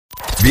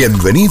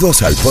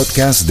Bienvenidos al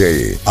podcast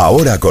de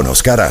Ahora con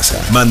Oscar Aza.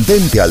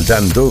 Mantente al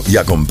tanto y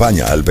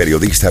acompaña al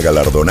periodista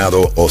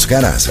galardonado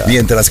Oscar Aza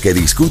mientras que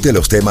discute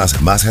los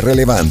temas más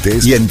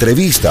relevantes y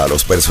entrevista a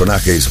los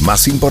personajes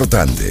más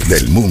importantes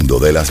del mundo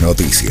de las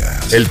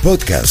noticias. El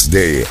podcast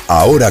de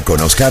Ahora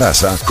con Oscar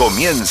Aza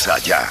comienza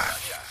ya.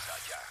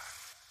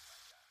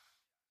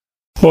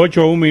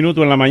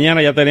 8:01 en la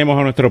mañana, ya tenemos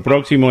a nuestro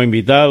próximo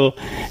invitado,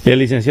 el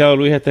licenciado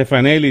Luis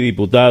Stefanelli,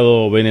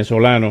 diputado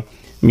venezolano,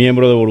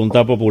 miembro de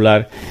Voluntad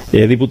Popular.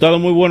 Diputado,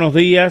 muy buenos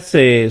días.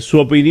 Su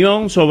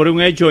opinión sobre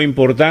un hecho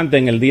importante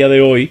en el día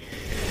de hoy.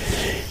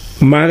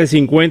 Más de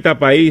 50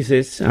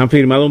 países han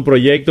firmado un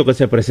proyecto que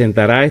se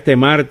presentará este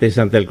martes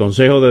ante el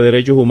Consejo de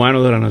Derechos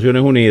Humanos de las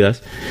Naciones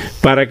Unidas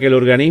para que el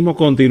organismo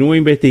continúe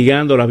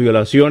investigando las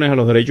violaciones a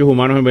los derechos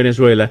humanos en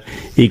Venezuela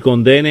y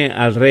condene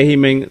al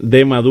régimen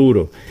de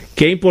Maduro.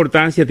 ¿Qué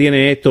importancia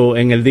tiene esto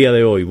en el día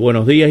de hoy?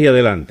 Buenos días y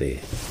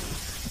adelante.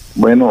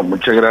 Bueno,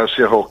 muchas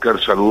gracias,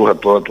 Oscar. Saludos a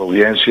toda tu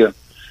audiencia.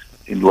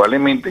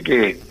 Indudablemente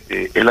que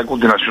es la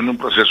continuación de un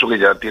proceso que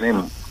ya tiene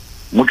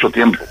mucho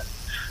tiempo,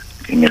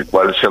 en el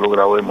cual se ha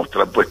logrado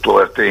demostrar pues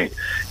toda que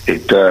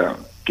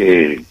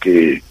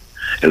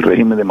el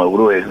régimen de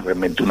Maduro es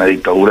realmente una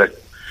dictadura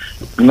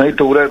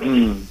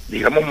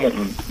digamos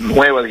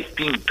nueva,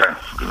 distinta,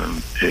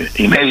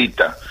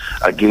 inédita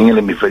aquí en el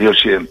hemisferio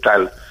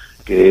occidental,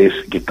 que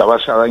está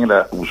basada en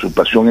la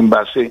usurpación en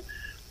base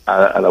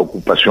a la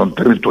ocupación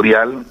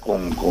territorial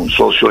con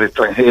socios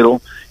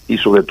extranjeros y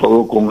sobre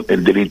todo con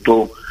el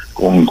delito,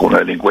 con la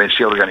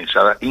delincuencia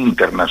organizada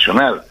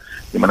internacional.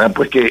 De manera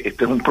pues que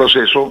este es un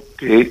proceso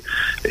que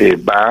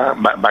va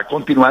a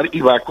continuar y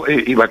va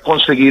a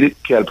conseguir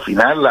que al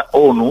final la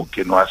ONU,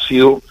 que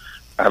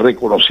ha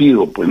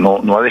reconocido, pues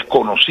no ha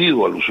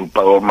desconocido al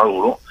usurpador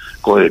Maduro,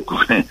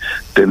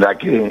 tendrá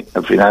que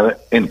al final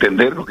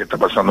entender lo que está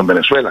pasando en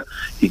Venezuela,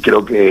 y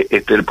creo que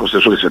este es el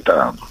proceso que se está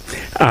dando.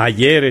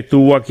 Ayer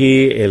estuvo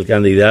aquí el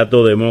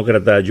candidato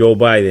demócrata Joe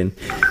Biden,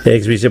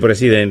 ex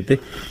vicepresidente,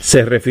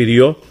 se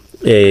refirió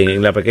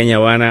en la pequeña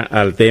Habana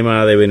al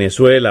tema de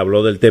Venezuela,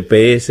 habló del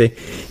TPS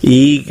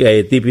y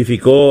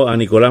tipificó a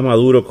Nicolás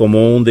Maduro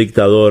como un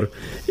dictador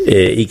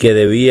y que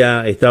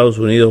debía Estados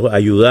Unidos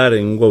ayudar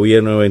en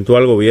un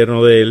eventual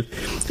gobierno de él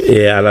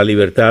a la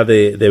libertad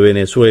de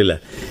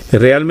Venezuela.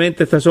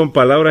 ¿Realmente estas son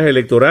palabras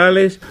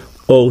electorales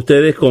o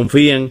ustedes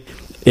confían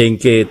en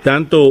que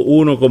tanto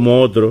uno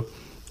como otro,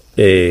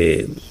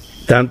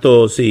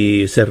 tanto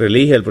si se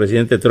reelige el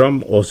presidente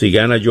Trump o si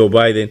gana Joe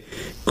Biden,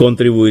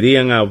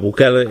 contribuirían a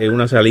buscar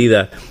una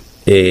salida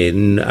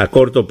a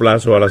corto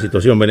plazo a la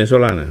situación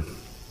venezolana?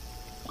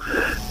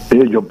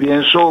 Yo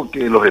pienso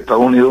que los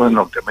Estados Unidos en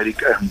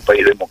Norteamérica es un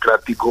país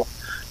democrático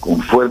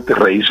con fuertes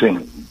raíces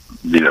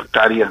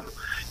libertarias,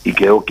 y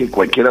creo que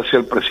cualquiera sea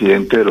el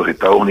presidente de los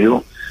Estados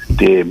Unidos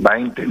va a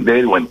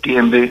entender o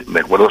entiende, de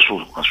acuerdo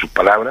a sus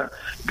palabras,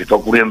 lo que está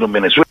ocurriendo en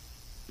Venezuela.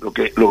 Lo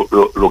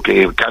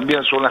que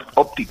cambian son las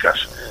ópticas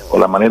o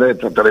la manera de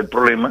tratar el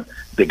problema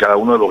de cada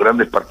uno de los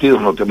grandes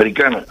partidos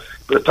norteamericanos,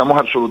 pero estamos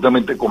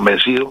absolutamente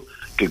convencidos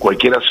que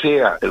cualquiera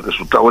sea el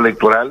resultado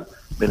electoral,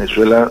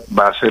 Venezuela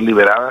va a ser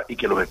liberada, y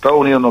que los Estados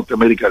Unidos de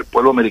Norteamérica, el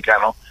pueblo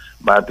americano,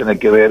 va a tener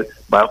que ver,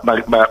 va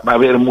a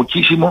ver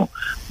muchísimo,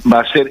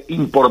 va a ser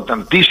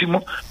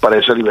importantísimo para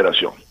esa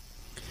liberación.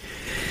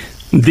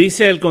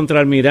 Dice el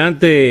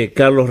contraalmirante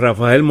Carlos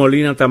Rafael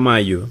Molina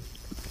Tamayo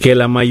que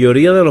la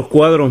mayoría de los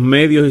cuadros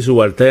medios y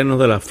subalternos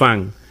de la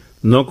FAN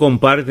no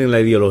comparten la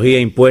ideología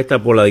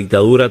impuesta por la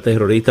dictadura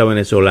terrorista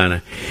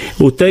venezolana.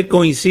 ¿Usted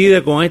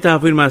coincide con estas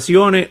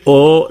afirmaciones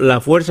o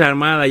las Fuerzas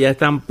Armadas ya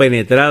están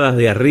penetradas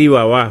de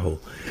arriba abajo,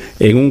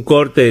 en un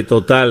corte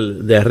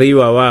total de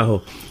arriba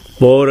abajo,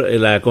 por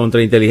la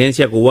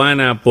contrainteligencia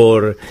cubana,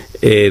 por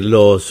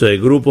los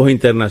grupos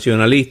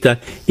internacionalistas,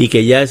 y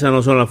que ya esas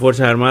no son las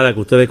Fuerzas Armadas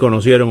que ustedes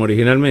conocieron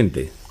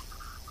originalmente?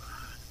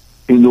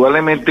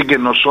 Indudablemente que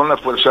no son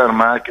las Fuerzas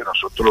Armadas que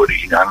nosotros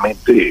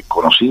originalmente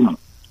conocimos.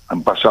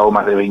 Han pasado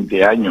más de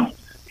 20 años,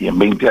 y en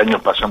 20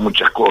 años pasan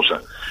muchas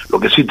cosas. Lo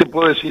que sí te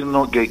puedo decir,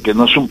 que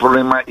no es un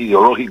problema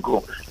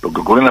ideológico. Lo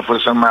que ocurre en las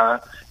Fuerzas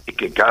Armadas es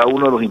que cada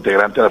uno de los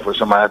integrantes de las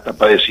Fuerzas Armadas está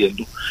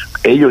padeciendo,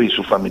 ellos y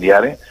sus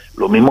familiares,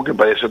 lo mismo que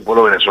padece el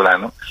pueblo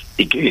venezolano,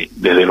 y que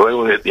desde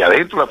luego desde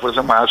adentro de las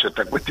Fuerzas Armadas se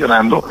está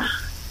cuestionando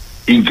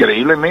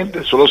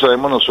increíblemente. Solo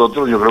sabemos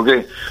nosotros, yo creo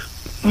que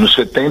un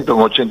 70 o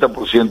un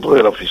 80%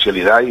 de la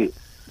oficialidad y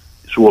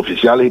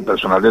suboficiales y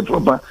personal de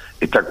tropa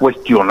está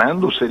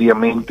cuestionando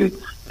seriamente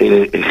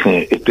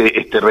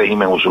este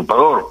régimen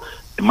usurpador,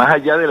 más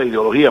allá de la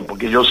ideología,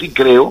 porque yo sí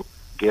creo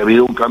que ha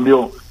habido un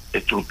cambio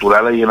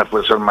estructural ahí en las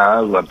Fuerzas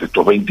Armadas durante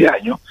estos 20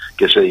 años,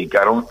 que se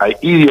dedicaron a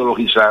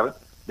ideologizar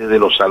desde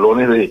los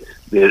salones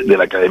de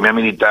la Academia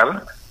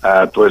Militar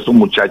a todos estos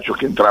muchachos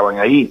que entraban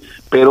ahí,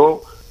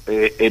 pero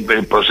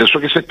el proceso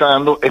que se está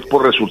dando es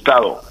por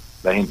resultado.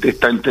 La gente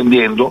está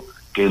entendiendo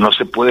que no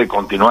se puede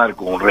continuar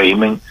con un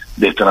régimen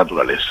de esta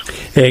naturaleza.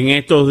 En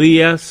estos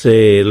días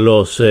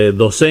los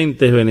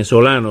docentes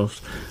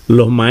venezolanos,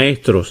 los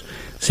maestros,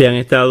 se han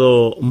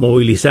estado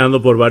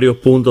movilizando por varios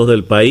puntos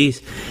del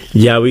país.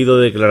 Ya ha habido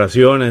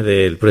declaraciones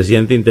del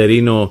presidente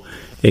interino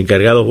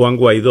encargado Juan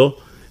Guaidó,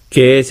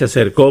 que se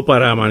acercó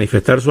para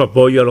manifestar su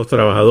apoyo a los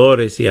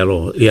trabajadores y a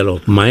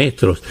los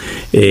maestros.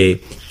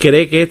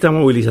 ¿Cree que estas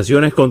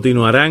movilizaciones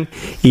continuarán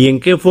y en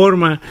qué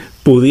forma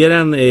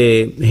pudieran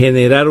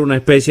generar una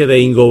especie de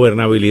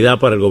ingobernabilidad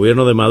para el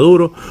gobierno de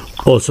Maduro,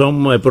 o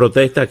son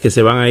protestas que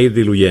se van a ir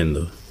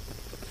diluyendo?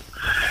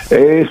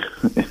 Es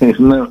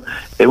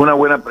una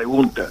buena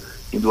pregunta.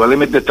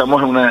 Indudablemente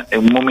estamos en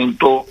un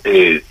momento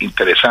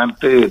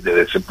interesante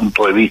desde ese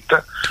punto de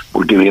vista,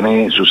 porque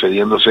viene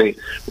sucediéndose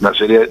una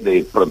serie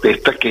de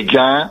protestas que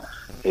ya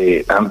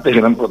antes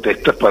eran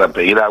protestas para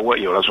pedir agua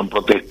y ahora son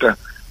protestas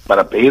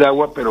para pedir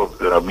agua, pero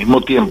al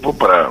mismo tiempo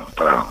para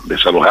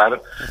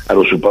desalojar a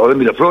los usurpadores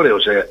de Miraflores. O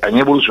sea, han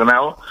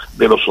evolucionado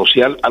de lo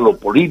social a lo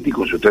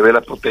político. Si usted ve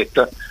las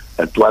protestas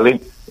actuales,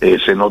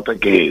 se nota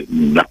que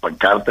las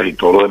pancartas y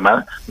todo lo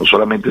demás no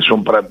solamente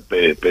son para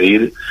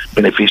pedir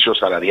beneficios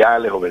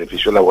salariales o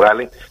beneficios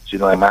laborales,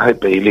 sino además de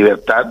pedir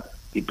libertad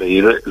y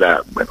pedir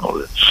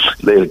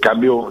el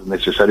cambio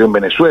necesario en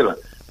Venezuela.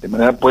 De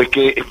manera pues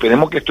que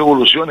esperemos que esto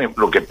evolucione.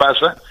 Lo que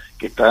pasa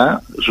que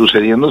está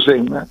sucediéndose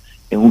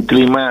en un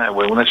clima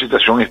o en una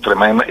situación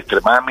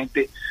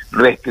extremadamente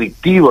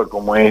restrictiva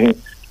como es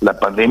la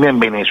pandemia en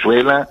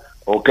Venezuela.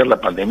 Oscar, la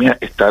pandemia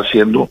está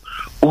haciendo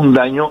un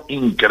daño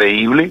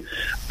increíble.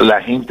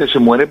 La gente se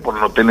muere por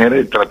no tener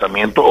el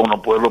tratamiento o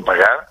no poderlo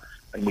pagar.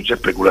 Hay mucha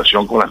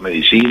especulación con las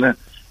medicinas.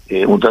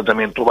 Un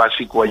tratamiento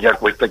básico allá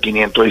cuesta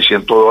 $500 y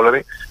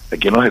 $100.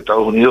 Aquí en los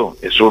Estados Unidos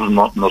eso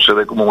no se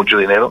ve como mucho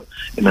dinero.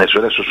 En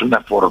Venezuela eso es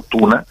una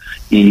fortuna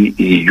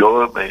y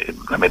yo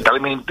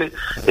lamentablemente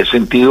he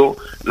sentido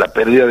la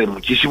pérdida de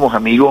muchísimos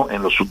amigos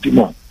en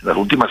las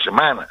últimas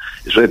semanas.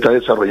 Eso se está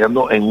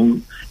desarrollando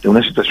en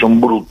una situación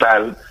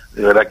brutal,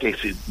 de verdad que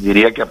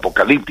diría que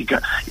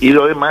apocalíptica. Y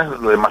los demás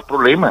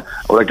problemas.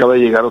 Ahora acaba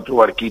de llegar otro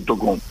barquito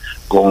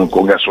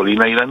con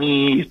gasolina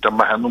iraní, están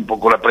bajando un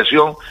poco la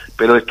presión,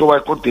 pero esto va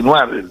a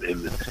continuar.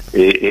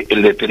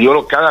 El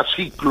deterioro, cada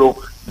ciclo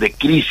de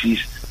crisis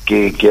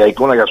que hay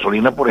con la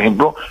gasolina, por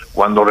ejemplo,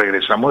 cuando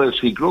regresamos del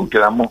ciclo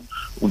quedamos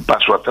un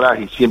paso atrás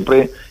y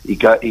siempre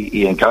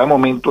y en cada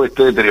momento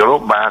este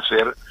deterioro va a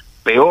ser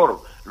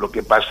peor. Lo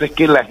que pasa es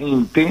que la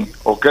gente,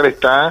 Oscar,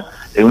 está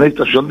en una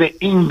situación de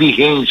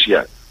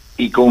indigencia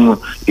y con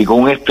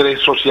un estrés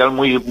social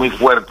muy muy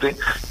fuerte,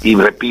 y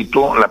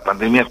repito, la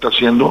pandemia está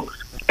haciendo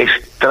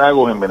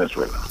estragos en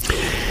Venezuela.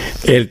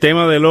 El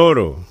tema del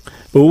oro,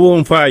 hubo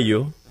un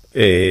fallo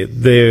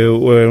de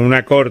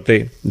una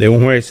corte, de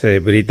un juez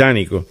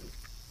británico,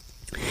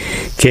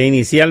 que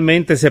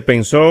inicialmente se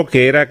pensó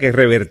que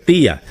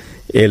revertía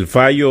el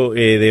fallo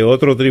de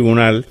otro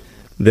tribunal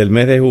del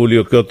mes de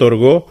julio que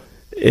otorgó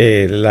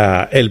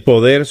el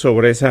poder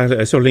sobre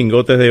esos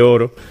lingotes de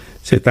oro.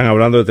 Se están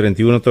hablando de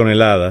 31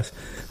 toneladas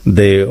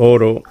de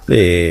oro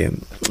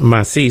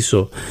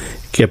macizo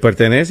que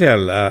pertenece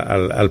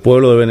al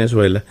pueblo de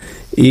Venezuela,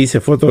 y se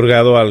fue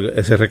otorgado,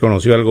 se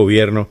reconoció al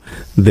gobierno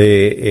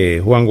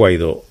de Juan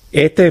Guaidó.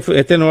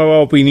 Esta nueva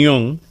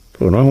opinión,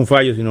 porque no es un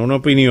fallo sino una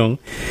opinión,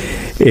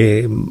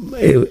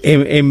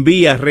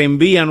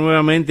 reenvía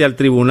nuevamente al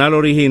tribunal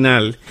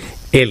original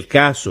el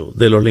caso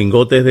de los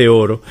lingotes de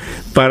oro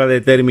para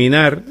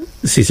determinar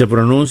si se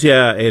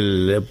pronuncia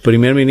el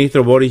primer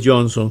ministro Boris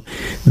Johnson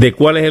de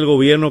cuál es el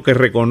gobierno que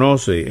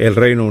reconoce el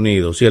Reino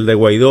Unido, si el de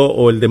Guaidó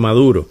o el de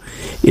Maduro.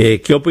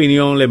 ¿Qué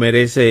opinión le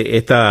merece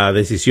esta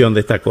decisión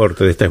de esta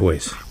corte, de este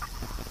juez?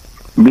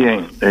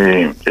 Bien,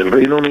 el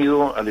Reino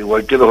Unido, al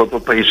igual que los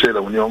otros países de la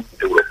Unión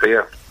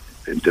Europea,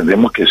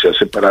 entendemos que se ha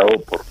separado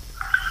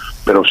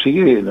pero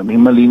sigue la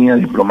misma línea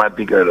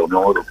diplomática de la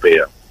Unión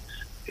Europea,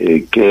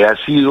 que ha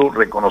sido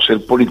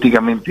reconocer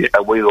políticamente a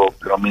Guaidó,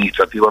 pero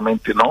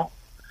administrativamente no.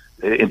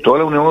 En toda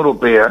la Unión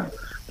Europea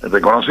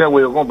reconoce a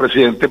Guaidó como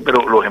presidente,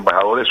 pero los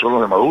embajadores son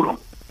los de Maduro.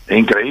 Es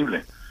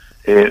increíble.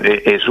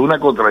 Es una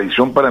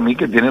contradicción para mí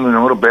que tiene la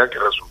Unión Europea que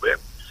resolver.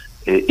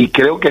 Y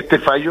creo que este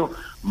fallo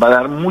va a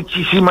dar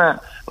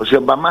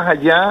va más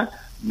allá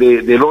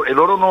el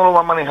oro no lo va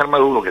a manejar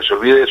Maduro, que se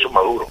olvide de eso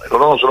Maduro. El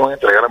oro no se lo van a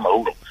entregar a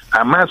Maduro,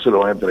 jamás se lo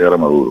van a entregar a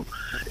Maduro.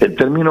 El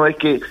término es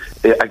que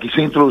aquí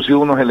se han introducido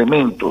unos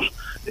elementos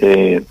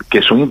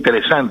que son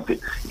interesantes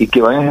y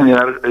que van a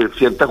generar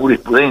cierta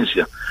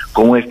jurisprudencia,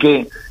 como es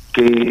que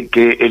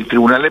el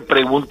tribunal le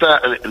pregunta,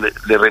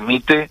 le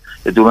remite,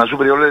 el Tribunal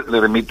Superior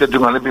le remite al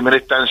Tribunal de Primera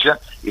Instancia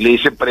y le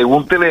dice,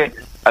 pregúntele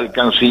al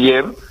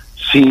canciller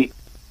si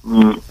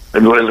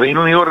el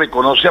Reino Unido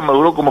reconoce a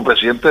Maduro como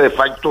presidente de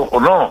facto o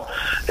no.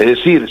 Es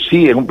decir,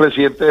 sí, es un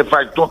presidente de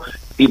facto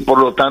y por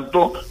lo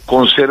tanto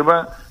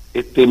conserva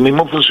el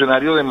mismo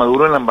funcionario de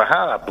Maduro en la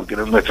embajada, porque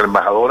nuestra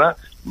embajadora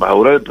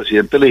del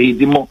presidente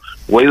legítimo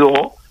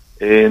Guaidó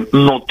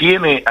no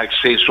tiene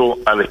acceso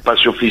al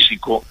espacio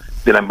físico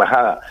de la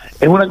embajada.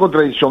 Es una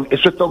contradicción.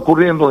 Eso está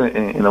ocurriendo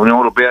en la Unión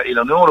Europea, y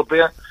la Unión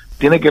Europea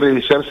tiene que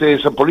revisarse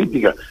esa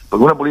política,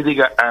 porque es una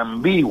política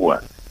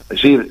ambigua.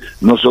 Es decir,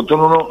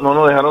 nosotros no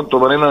nos dejaron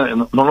tomar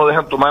no nos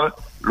dejan tomar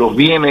los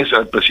bienes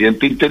al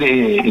presidente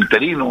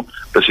interino,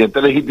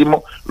 presidente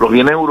legítimo, los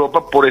bienes de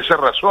Europa por esa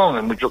razón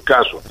en muchos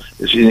casos. Es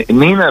decir,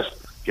 Minas,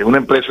 que es una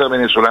empresa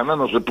venezolana,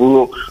 no se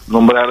pudo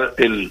nombrar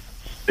el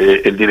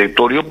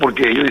directorio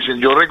porque ellos dicen,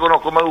 yo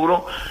reconozco a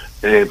Maduro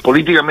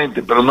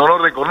políticamente, pero no lo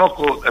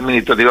reconozco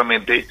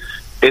administrativamente.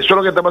 Eso es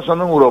lo que está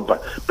pasando en Europa,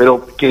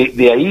 pero que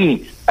de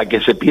ahí a que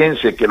se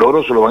piense que el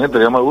oro se lo van a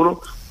entregar a Maduro,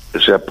 o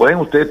sea, pueden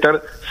ustedes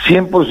estar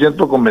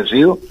 100%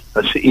 convencidos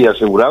y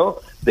asegurados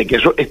de que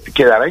eso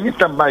quedará en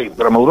stand-by,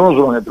 pero a Maduro no se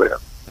lo van a entregar.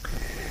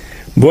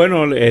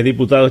 Bueno,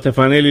 diputado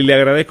Stefanelli, le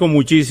agradezco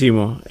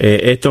muchísimo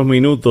estos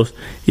minutos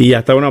y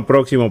hasta una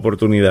próxima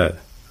oportunidad.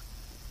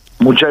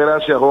 Muchas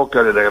gracias,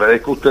 Oscar, le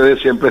agradezco a ustedes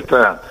siempre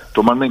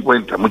tomarme en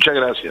cuenta. Muchas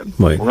gracias.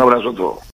 Bueno. Un abrazo a todos.